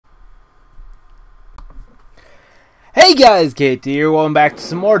Hey guys, KT here, welcome back to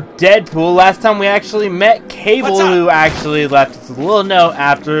some more Deadpool. Last time we actually met Cable, who actually left us a little note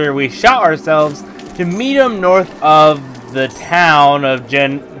after we shot ourselves to meet him north of the town of I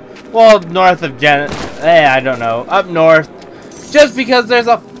don't know, up north, just because there's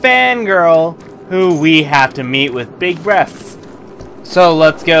a fangirl who we have to meet with big breasts. So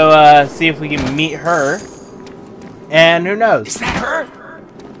let's go see if we can meet her, and who knows. Is that her?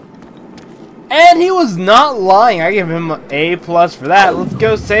 And he was not lying. I give him an A+ for that. Let's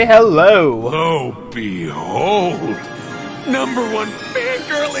go say hello. Lo behold, #1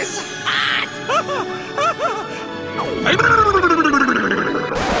 fangirl is hot.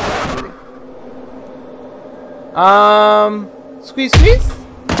 Squeeze, squeeze?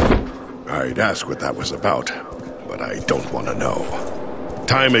 I'd ask what that was about, but I don't want to know.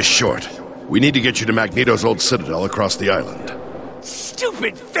 Time is short. We need to get you to Magneto's old citadel across the island.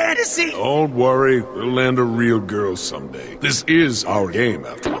 Stupid fantasy. Don't worry, we'll land a real girl someday. This is our game,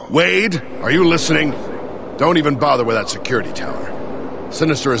 after all. Wade, are you listening? Don't even bother with that security tower.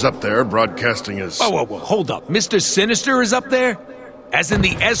 Sinister is up there, broadcasting his... Whoa, hold up. Mr. Sinister is up there? As in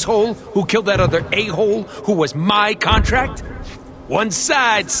the S-hole who killed that other A-hole who was my contract? One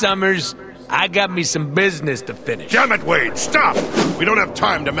side, Summers. I got me some business to finish. Damn it, Wade, stop! We don't have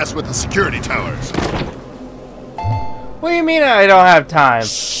time to mess with the security towers. What do you mean I don't have time?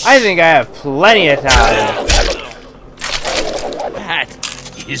 I think I have plenty of time. That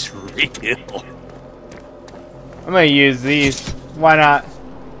is real. I'm gonna use these. Why not?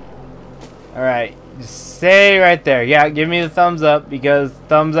 Alright, just stay right there. Yeah, give me the thumbs up, because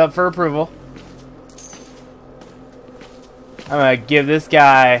thumbs up for approval. I'm gonna give this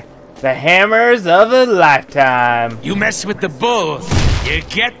guy the hammers of a lifetime. You mess with the bull, you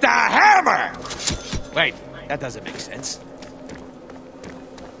get the hammer! Wait, that doesn't make sense.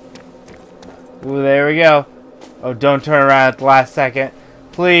 Ooh, there we go. Oh, don't turn around at the last second.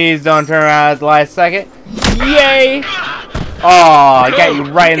 Please don't turn around at the last second. Yay! Oh, I got you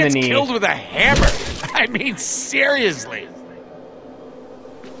right in the knee. Killed with a hammer. I mean, seriously.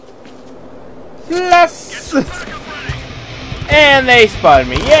 Yes! And they spun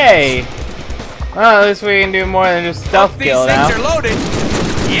me. Yay! Well, at least we can do more than just stealth kill now. These things are loaded.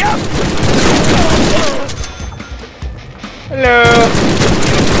 Yep. Hello.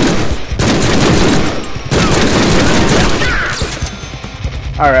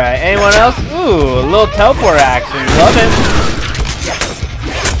 Alright, anyone else? Ooh, a little teleport action. Love it.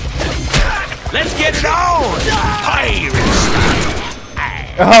 Let's get it on! Pirates!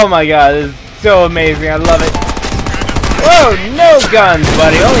 Oh my god, this is so amazing. I love it. Whoa, no guns,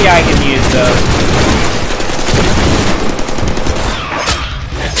 buddy. Only I can use those.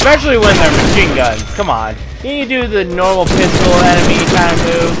 Especially when they're machine guns. Come on. Can you do the normal pistol enemy kind of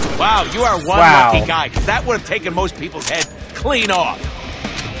move? Wow, you are one lucky guy, because that would have taken most people's head clean off.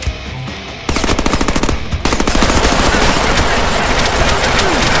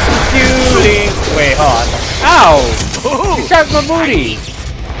 Shooting. Wait, hold on. Ow! Ooh, You shot my booty.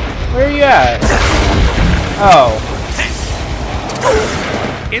 Where are you at? Oh.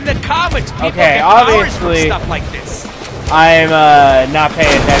 in the comics, people Okay, get powers from obviously, stuff like this. I'm not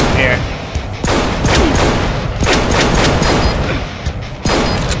paying attention here.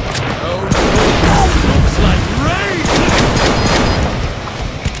 Looks like rain.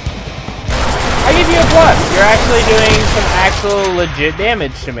 I give you a plus. You're actually doing some actual legit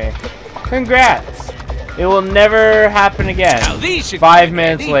damage to me. Congrats. It will never happen again. Now these should 5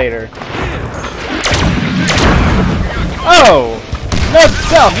 minutes later. Oh! Note to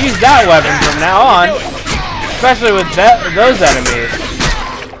self, use that weapon from now on. Especially with those enemies.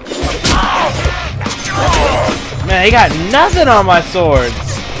 Man, they got nothing on my swords.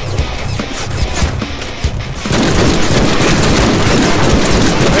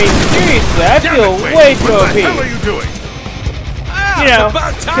 I mean, seriously, I feel way too OP. What the hell are you doing? You know,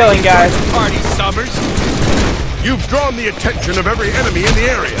 killing guys. Party Summers. You've drawn the attention of every enemy in the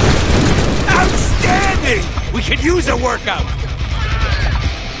area. Outstanding! We could use a workout.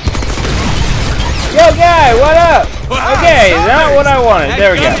 Yo, guy, what up? Wow, Okay, Summers, not what I wanted.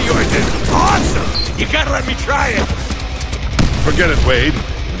 There we that go. gun of yours is awesome. You gotta let me try it. Forget it, Wade.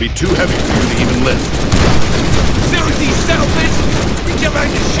 It'll be too heavy for you to even lift. Susie, selfish. Did you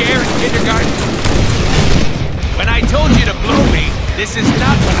learn to share in kindergarten? When I told you to blow me, this is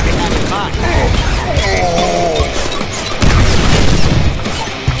not what I had in mind.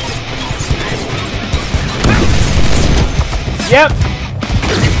 Yep.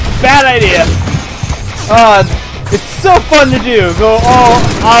 Bad idea. It's so fun to do. Go all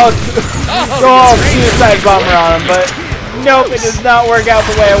suicide bomber on him, but nope, it does not work out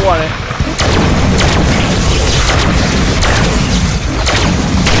the way I want it.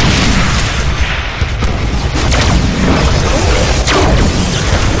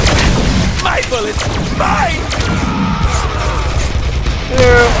 was mine!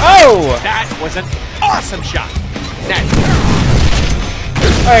 Oh! That was an awesome shot. Now,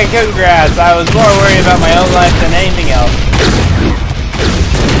 Alright, congrats. I was more worried about my own life than anything else.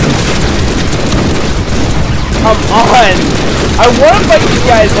 Come on! I want to fight you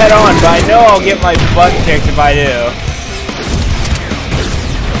guys head on, but I know I'll get my butt kicked if I do.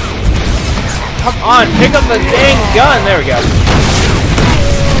 Come on, pick up the dang gun! There we go.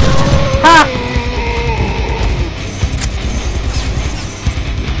 Ha!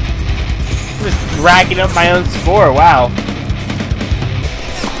 I'm just racking up my own score, wow.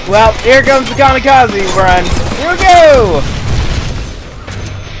 Well, here comes the kamikaze run. Here we go!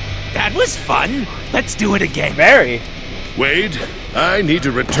 That was fun. Let's do it again. Very. Wade, I need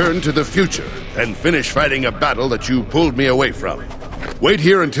to return to the future and finish fighting a battle that you pulled me away from. Wait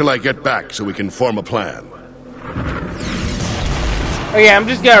here until I get back so we can form a plan. Okay, I'm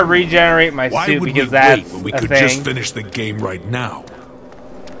just gonna regenerate my Why suit would because we that's wait when we a could thing. just finish the game right now?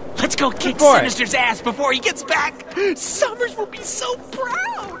 Let's go kick for it. Sinister's ass before he gets back. Summers will be so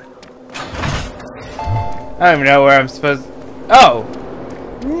proud. I don't even know where I'm supposed. Oh,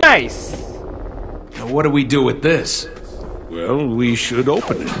 nice. Now what do we do with this? Well, we should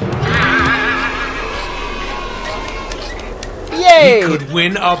open it. Yay! Could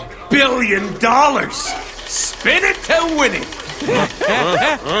win $1 billion. Spin it to win it.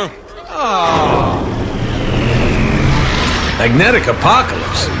 Magnetic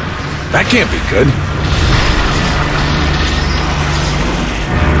apocalypse? That can't be good.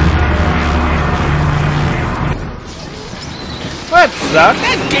 That sucks.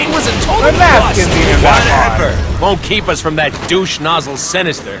 That game was a total My mask bust. isn't even that whatever. hard. Won't keep us from that douche nozzle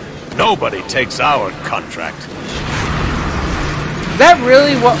Sinister. Nobody takes our contract. Is that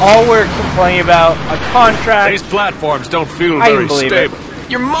really what all we're complaining about? A contract? These platforms don't feel I very believe stable. it.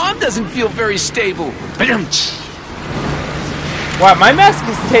 Your mom doesn't feel very stable. Wow, my mask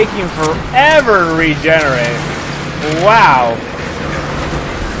is taking forever to regenerate. Wow.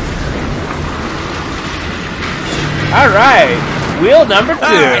 Alright, wheel number 2. All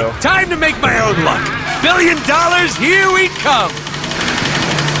right, time to make my own luck. $1 billion, here we come.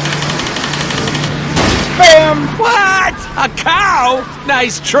 Bam! What? A cow?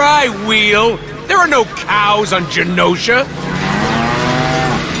 Nice try, Wheel. There are no cows on Genosha.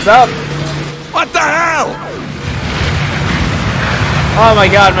 What's up? What the hell? Oh my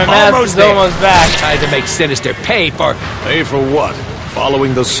god, my mask Almost is there. almost back. Tried to make Sinister pay for... Pay for what?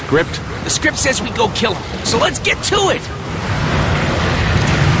 Following the script? The script says we go kill him, so let's get to it.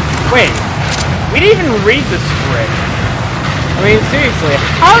 Wait, we didn't even read the script. I mean, seriously,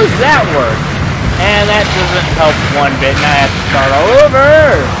 how does that work? And that doesn't help one bit, and I have to start all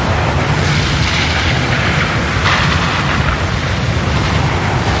over.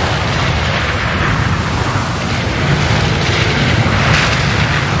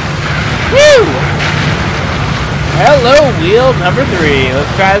 Woo! Hello, wheel number 3.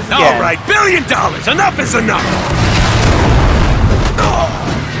 Let's try this again. All right, $1 billion. Enough is enough. Oh,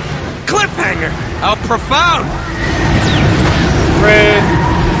 cliffhanger. How profound. Rude.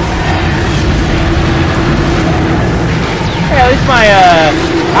 Hey, at least my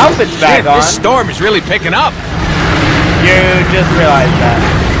outfit's back Shit, on. this storm is really picking up. You just realized that.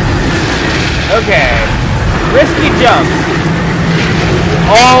 Okay. Risky jump.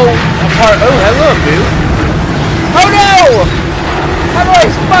 All apart. Oh, hello, dude. Oh no! How do I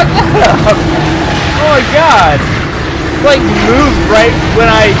fuck that up? Oh my god. It's like moved right when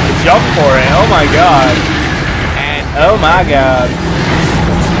I jump for it. Oh my god. And Oh my god.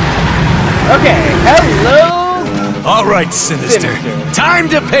 Okay, hello. all right, Sinister. Sinister. Time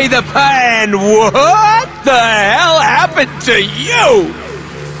to pay the pan. What the hell happened to you?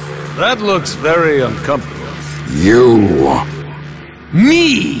 That looks very uncomfortable. You,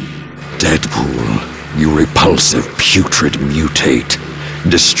 Me. Deadpool, you repulsive, putrid mutate.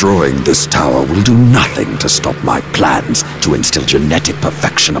 Destroying this tower will do nothing to stop my plans to instill genetic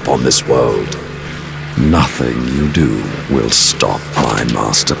perfection upon this world. Nothing you do will stop my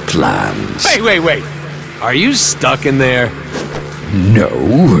master plans. Wait. Are you stuck in there? No,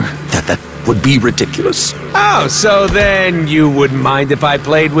 that would be ridiculous. Oh, so then you wouldn't mind if I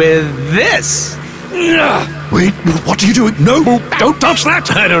played with this? Wait, what are you doing? No, don't touch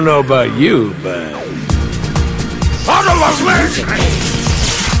that! I don't know about you, but...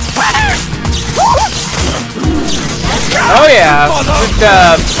 Oh yeah,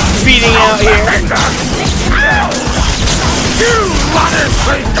 just beating out here.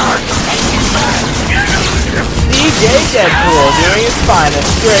 DJ Deadpool doing his finest.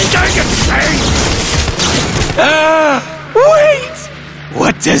 Great. Wait!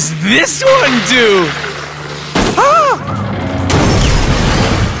 What does this one do? Ah!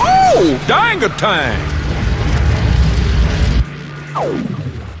 Oh, dang it time!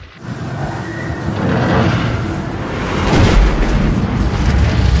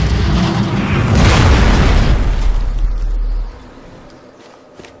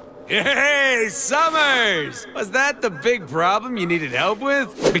 Hey, Summers! Was that the big problem you needed help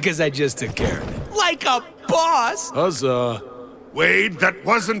with? Because I just took care of it. Like a boss! Huzzah. Wade, that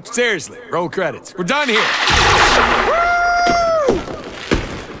wasn't... Seriously, roll credits. We're done here.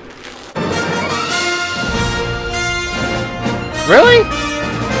 Really?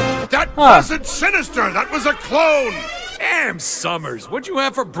 That wasn't Sinister! That was a clone! Damn, Summers, what'd you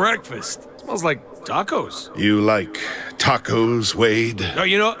have for breakfast? Smells like tacos. You like tacos, Wade? Oh,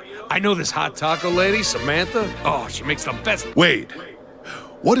 you know, I know this hot taco lady, Samantha. Oh, she makes the best. Wade,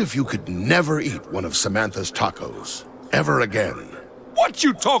 what if you could never eat one of Samantha's tacos? Ever again? What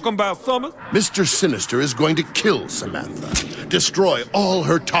you talking about, Summers? Mr. Sinister is going to kill Samantha, destroy all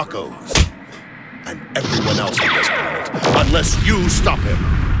her tacos, and everyone else on this planet, unless you stop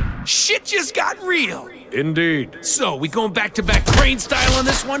him. Shit just got real. Indeed. So, we going back-to-back Crane style on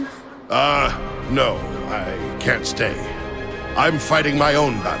this one? No, I can't stay. I'm fighting my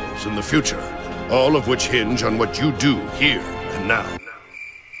own battles in the future, all of which hinge on what you do here and now.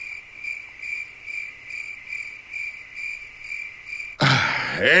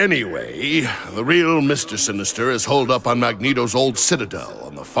 Anyway, the real Mr. Sinister is holed up on Magneto's old citadel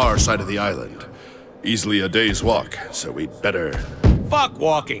on the far side of the island. Easily a day's walk, so we'd better... Fuck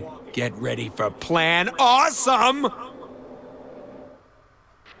walking. Get ready for Plan Awesome!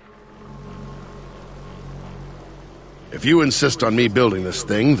 If you insist on me building this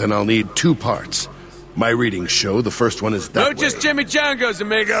thing, then I'll need 2 parts. My readings show the first one is that way. No, just Jimmy Jangos,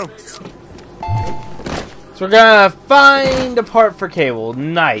 amigo. So we're gonna find a part for Cable.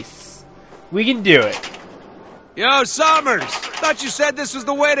 Nice. We can do it. Yo, Summers! Thought you said this was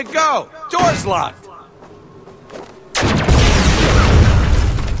the way to go. Door's locked.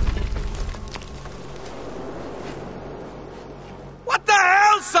 What the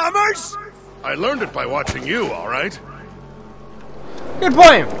hell, Summers? I learned it by watching you, all right? Good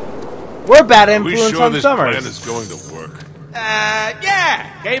point. We're bad We influence sure on this Summers. plan is going to work?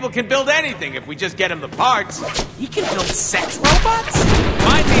 Yeah. Cable can build anything if we just get him the parts. He can build sex robots?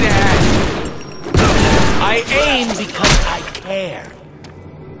 Mind me to ask. I aim because I care.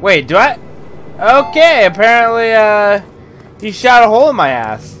 Wait, do I? Okay, apparently, he shot a hole in my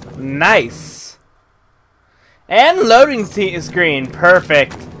ass. Nice. And loading screen,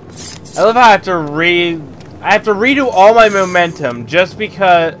 perfect. I love how I have to redo all my momentum just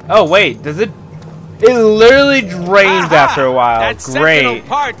because. Oh wait, does it? It literally drains after a while. That Great.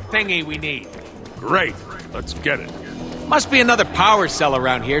 part thingy we need. Great. Let's get it. Must be another power cell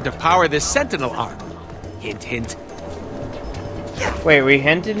around here to power this Sentinel arm. Hint, hint. Wait, we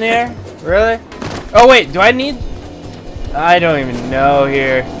hinted there? Really? Oh wait, do I need? I don't even know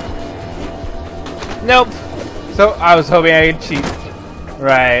here. Nope. So I was hoping I could cheat.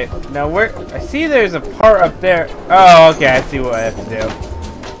 Right. Now where? I see there's a part up there. Oh, okay. I see what I have to do.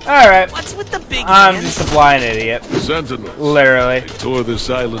 Alright. What's with the big I'm hands? just a blind idiot. Sentinels. Literally. They tore this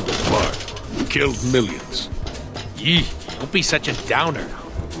island apart. Killed millions. Yee, don't be such a downer.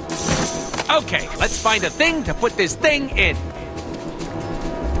 Okay, let's find a thing to put this thing in.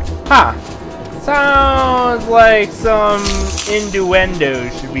 Huh. Sounds like some innuendo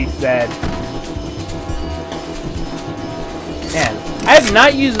should be said. Man, I have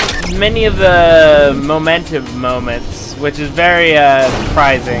not used many of the momentum moments, which is very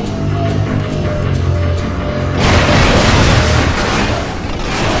surprising.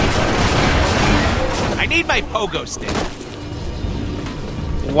 I need my pogo stick.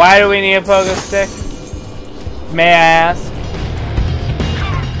 Why do we need a pogo stick? May I ask?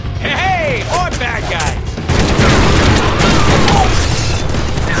 Hey, more bad guys.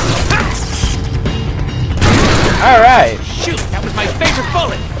 Alright. Shoot, that was my favorite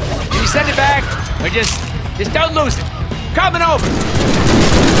bullet. Can you send it back? Or just don't lose it. Coming over.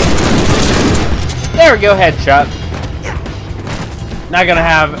 There we go, headshot. Not gonna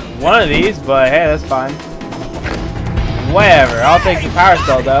have one of these, but hey, that's fine. Whatever, I'll take the power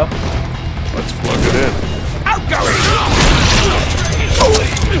cell though. Let's plug it in. Outgoing.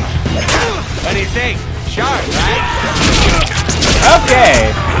 What do you think? Sharp, right?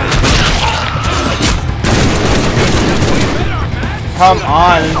 Okay. Come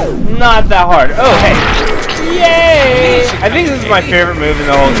on, not that hard. Oh, hey. Yay! I think this is my favorite move in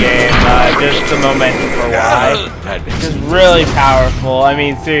the whole game. Just the momentum for Y. Just really powerful. I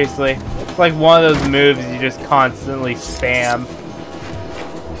mean, seriously. It's like one of those moves you just constantly spam.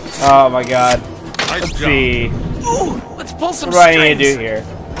 Oh my god. Nice Let's job. see. Ooh, let's pull some What do I need strings. to do here?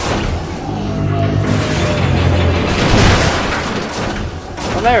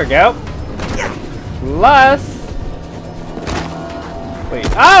 Well, there we go. Plus... Wait.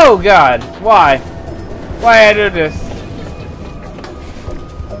 Oh god! Why? Why I do this?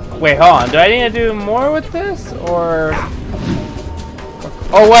 Wait, hold on. Do I need to do more with this? Or...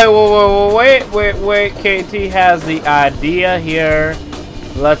 Oh, wait. KT has the idea here.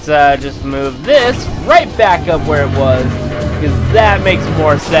 Let's just move this right back up where it was. Because that makes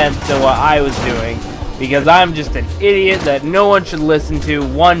more sense than what I was doing. Because I'm just an idiot that no one should listen to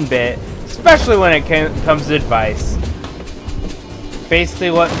one bit. Especially when it comes to advice.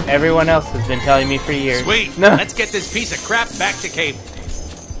 Basically what everyone else has been telling me for years. Sweet. No. Let's get this piece of crap back to Cape.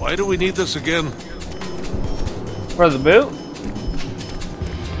 Why do we need this again? For the boot?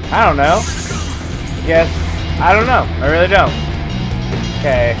 I don't know. Guess I don't know. I really don't.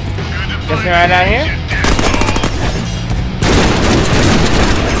 Okay. Guessing right down here?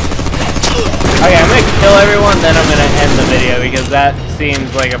 Okay, I'm gonna kill everyone, then I'm gonna end the video because that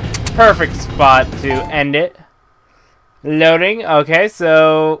seems like a perfect spot to end it. Loading. Okay,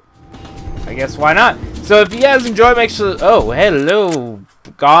 so I guess why not? So if you guys enjoy, make sure. Oh, hello,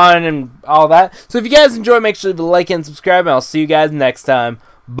 gone and all that. So if you guys enjoy, make sure to like and subscribe, and I'll see you guys next time.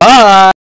 Bye.